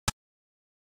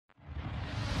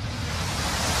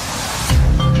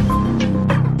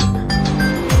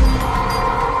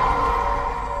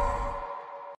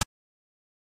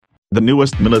The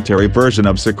newest military version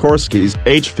of Sikorsky's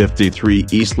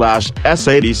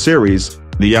H-53E/S80 series,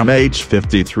 the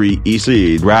MH-53E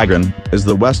Sea Dragon, is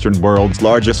the Western world's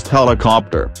largest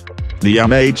helicopter. The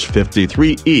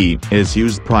MH-53E is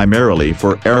used primarily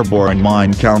for Airborne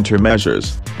Mine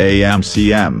Countermeasures,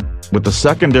 AMCM, with the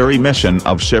secondary mission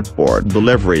of shipboard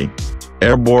delivery.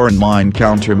 Airborne Mine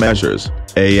Countermeasures,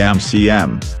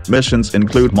 AMCM, missions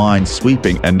include mine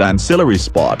sweeping and ancillary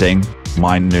spotting,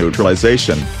 mine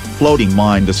neutralization, floating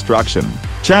mine destruction,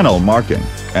 channel marking,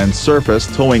 and surface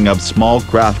towing of small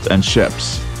craft and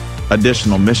ships.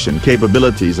 Additional mission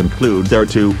capabilities include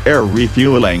air-to-air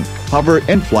refueling,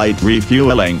 hover-in-flight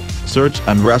refueling, search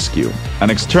and rescue,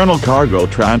 and external cargo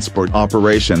transport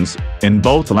operations, in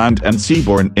both land and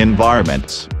seaborne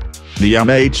environments. The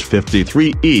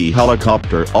MH-53E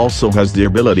Helicopter also has the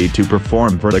ability to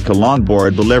perform Vertical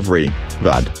Onboard Delivery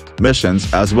 (VOD)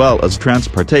 missions as well as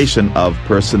transportation of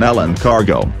personnel and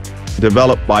cargo.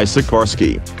 Developed by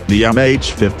Sikorsky, the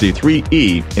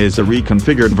MH-53E is a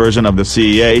reconfigured version of the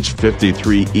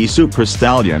CH-53E Super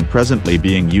Stallion presently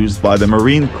being used by the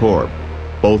Marine Corps.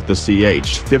 Both the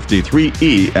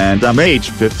CH-53E and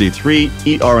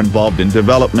MH-53E are involved in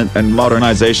development and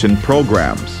modernization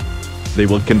programs. They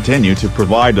will continue to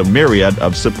provide a myriad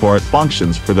of support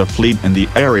functions for the fleet in the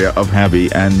area of heavy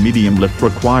and medium lift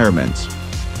requirements.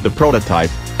 The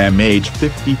prototype,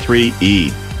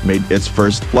 MH-53E, made its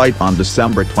first flight on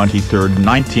December 23,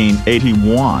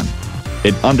 1981.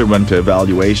 It underwent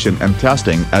evaluation and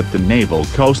testing at the Naval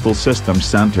Coastal Systems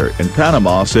Center in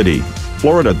Panama City,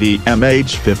 Florida. The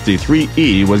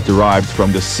MH-53E was derived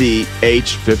from the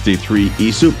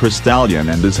CH-53E Super Stallion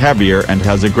and is heavier and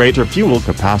has a greater fuel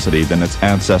capacity than its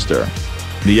ancestor.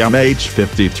 The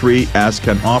MH-53S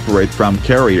can operate from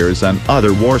carriers and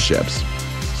other warships.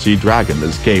 Sea Dragon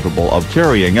is capable of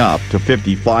carrying up to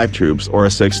 55 troops or a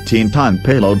 16-ton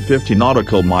payload 50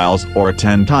 nautical miles or a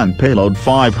 10-ton payload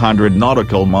 500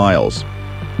 nautical miles.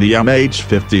 The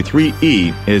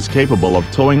MH-53E is capable of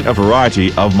towing a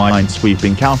variety of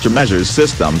mine-sweeping countermeasures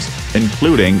systems,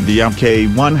 including the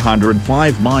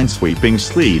Mk-105 mine-sweeping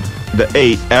sleed, the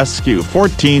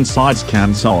ASQ-14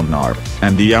 side-scan sonar,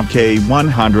 and the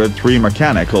Mk-103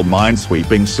 mechanical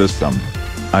mine-sweeping system.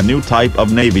 A new type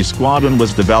of Navy squadron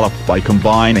was developed by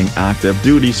combining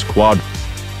active-duty squadrons.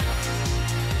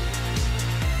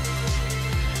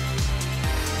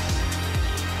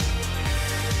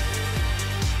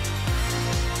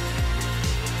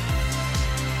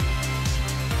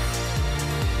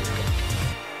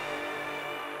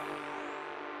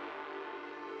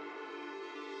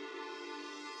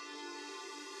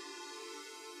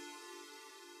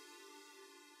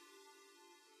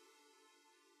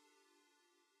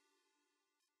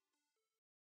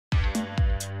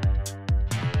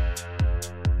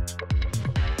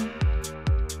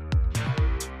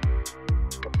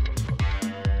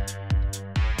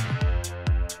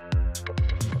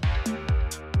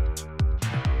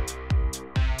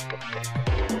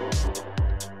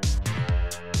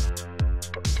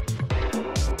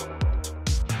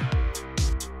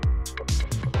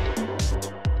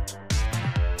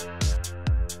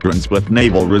 With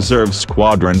Naval Reserve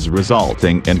squadrons,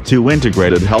 resulting in 2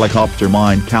 integrated helicopter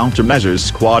mine countermeasures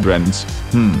squadrons,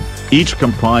 each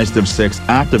comprised of 6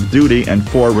 active-duty and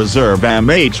 4 reserve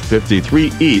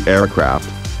MH-53E aircraft,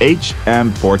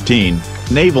 HM-14,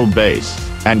 Naval Base,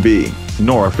 NB,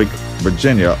 Norfolk,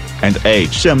 Virginia, and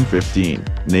HM-15,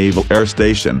 Naval Air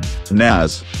Station,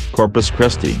 NAS, Corpus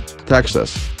Christi,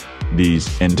 Texas. These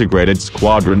integrated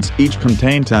squadrons each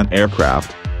contain 10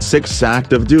 aircraft, 6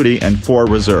 active-duty and 4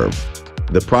 reserve.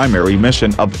 The primary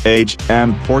mission of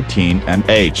HM-14 and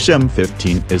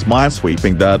HM-15 is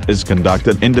minesweeping that is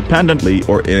conducted independently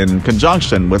or in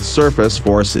conjunction with surface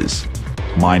forces.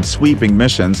 Minesweeping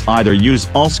missions either use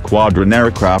all squadron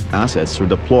aircraft assets or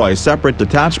deploy separate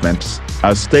detachments,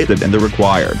 as stated in the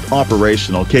required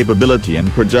operational capability and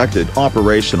projected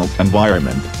operational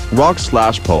environment,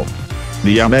 ROC/PO.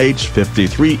 The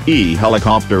MH-53E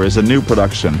Helicopter is a new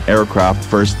production aircraft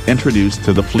first introduced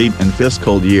to the fleet in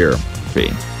fiscal year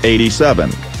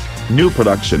 87. New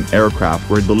production aircraft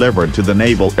were delivered to the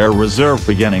Naval Air Reserve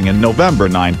beginning in November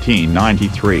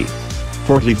 1993.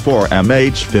 44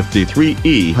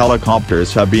 MH-53E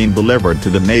helicopters have been delivered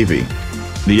to the Navy.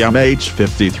 The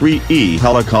MH-53E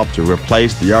Helicopter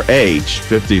replaced the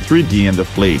RH-53D in the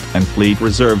fleet and Fleet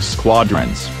Reserve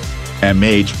squadrons.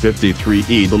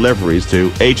 MH-53E deliveries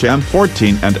to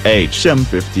HM-14 and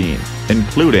HM-15,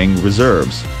 including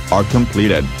reserves, are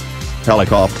completed.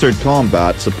 Helicopter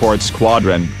Combat Support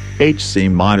Squadron,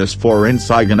 HC-4 in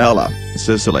Sigonella,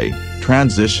 Sicily,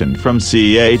 transitioned from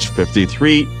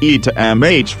H-53E to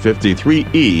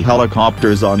MH-53E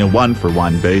helicopters on a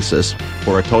one-for-one basis,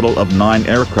 for a total of 9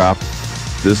 aircraft.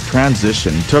 This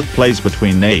transition took place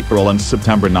between April and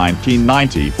September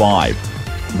 1995.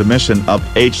 The mission of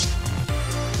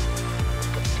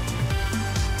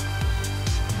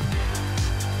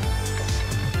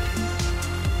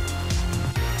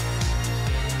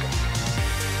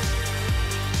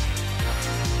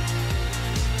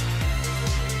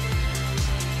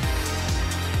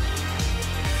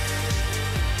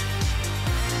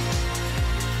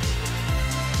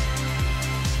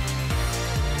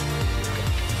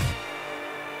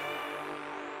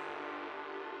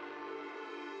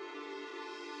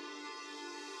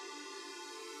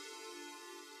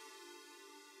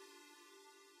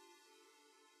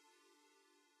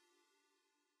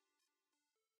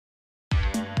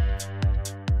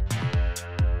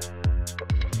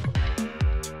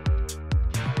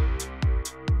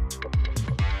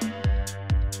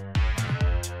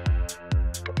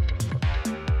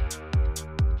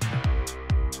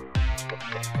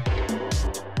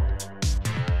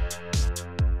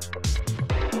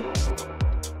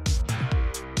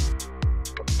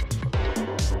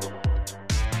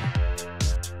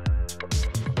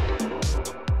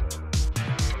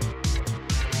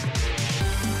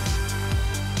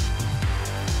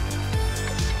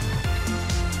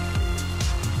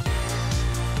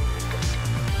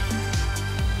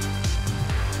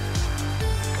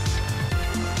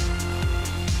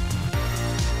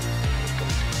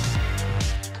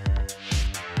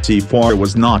C4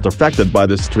 was not affected by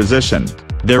this transition.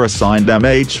 Their assigned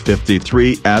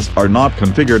MH-53Es are not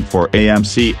configured for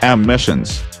AMCM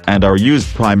missions, and are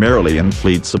used primarily in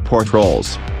fleet support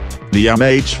roles. The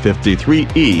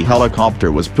MH-53E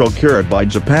helicopter was procured by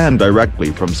Japan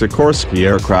directly from Sikorsky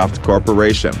Aircraft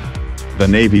Corporation. The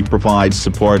Navy provides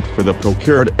support for the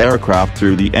procured aircraft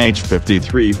through the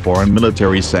H-53 Foreign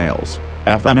Military Sales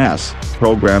 (FMS)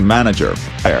 Program Manager,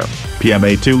 Air,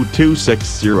 PMA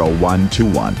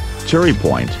 2260121, Cherry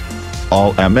Point.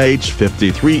 All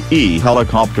MH-53E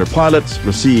helicopter pilots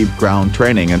receive ground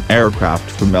training and aircraft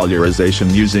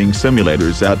familiarization using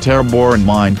simulators at Airborne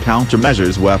Mine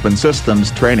Countermeasures Weapon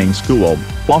Systems Training School,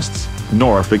 Boston,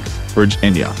 Norfolk,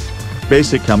 Virginia.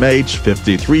 Basic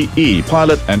MH-53E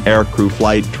pilot and aircrew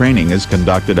flight training is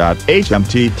conducted at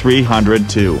HMT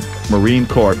 302, Marine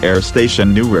Corps Air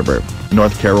Station New River,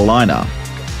 North Carolina.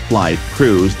 Flight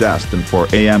crews destined for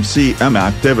AMCM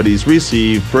activities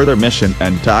receive further mission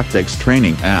and tactics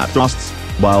training at Trusts,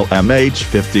 while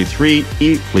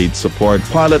MH-53E fleet support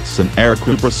pilots and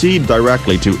aircrew proceed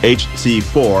directly to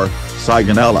HC4,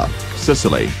 Sigonella,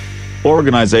 Sicily.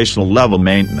 Organizational level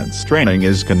maintenance training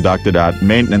is conducted at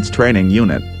Maintenance Training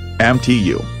Unit,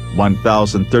 MTU,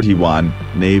 1031,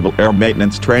 Naval Air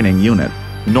Maintenance Training Unit,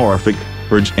 Norfolk,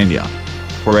 Virginia.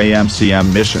 For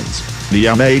AMCM missions, the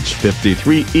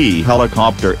MH-53E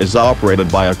helicopter is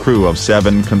operated by a crew of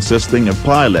 7 consisting of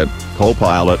pilot,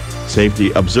 co-pilot,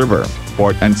 safety observer,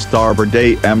 port and starboard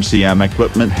AMCM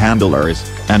equipment handlers,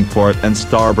 and port and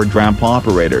starboard ramp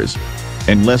operators.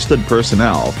 Enlisted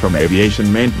personnel from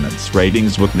aviation maintenance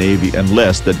ratings with Navy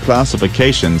enlisted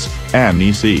classifications,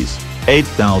 NECs,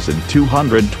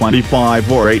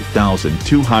 8,225 or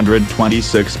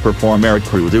 8,226 perform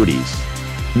aircrew duties.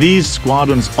 These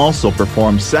squadrons also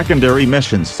perform secondary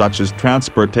missions such as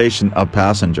transportation of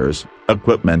passengers,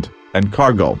 equipment, and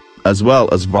cargo, as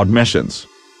well as VOD missions.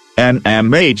 An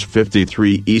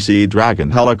MH-53E Sea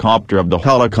Dragon helicopter of the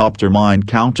Helicopter Mine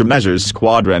Countermeasures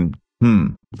Squadron,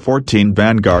 14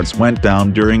 Vanguards went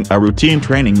down during a routine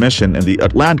training mission in the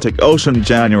Atlantic Ocean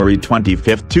January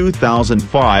 25,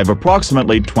 2005,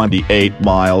 approximately 28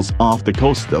 miles off the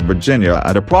coast of Virginia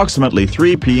at approximately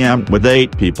 3 p.m. with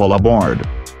 8 people aboard.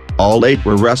 All 8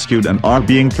 were rescued and are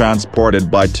being transported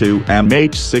by 2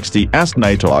 MH-60S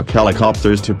Nighthawk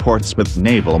helicopters to Portsmouth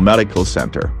Naval Medical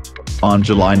Center. On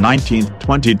July 19,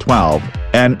 2012,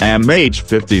 an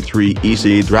MH-53E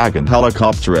Sea Dragon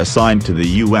helicopter assigned to the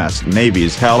U.S.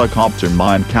 Navy's Helicopter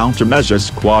Mine Countermeasures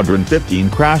Squadron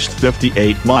 15 crashed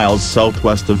 58 miles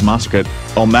southwest of Muscat,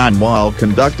 Oman while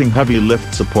conducting heavy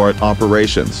lift support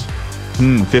operations.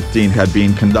 15 had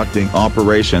been conducting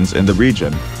operations in the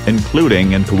region,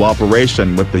 including in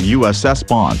cooperation with the USS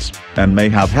Bonds, and may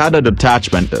have had a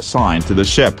detachment assigned to the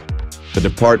ship. The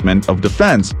Department of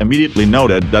Defense immediately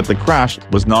noted that the crash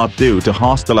was not due to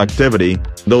hostile activity,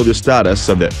 though the status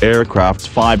of the aircraft's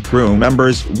 5 crew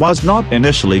members was not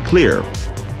initially clear.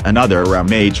 Another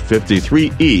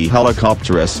MH-53E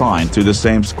helicopter assigned to the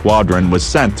same squadron was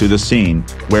sent to the scene,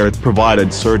 where it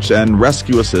provided search and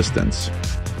rescue assistance.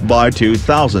 By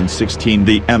 2016,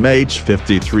 the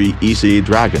MH-53E Sea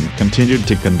Dragon continued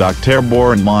to conduct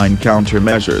airborne mine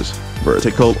countermeasures,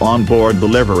 vertical onboard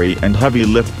delivery and heavy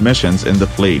lift missions in the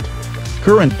fleet.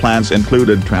 Current plans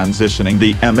included transitioning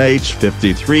the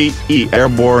MH-53E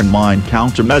Airborne Mine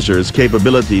Countermeasures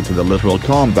capability to the Littoral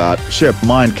Combat Ship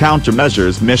Mine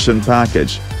Countermeasures mission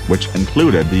package, which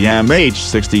included the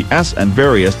MH-60S and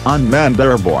various unmanned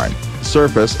airborne,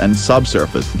 surface and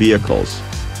subsurface vehicles.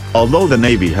 Although the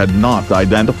Navy had not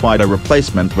identified a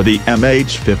replacement for the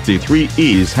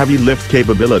MH-53E's heavy lift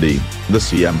capability, the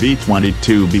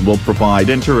CMV-22B will provide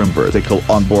interim vertical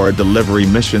onboard delivery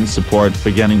mission support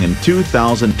beginning in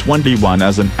 2021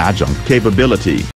 as an adjunct capability.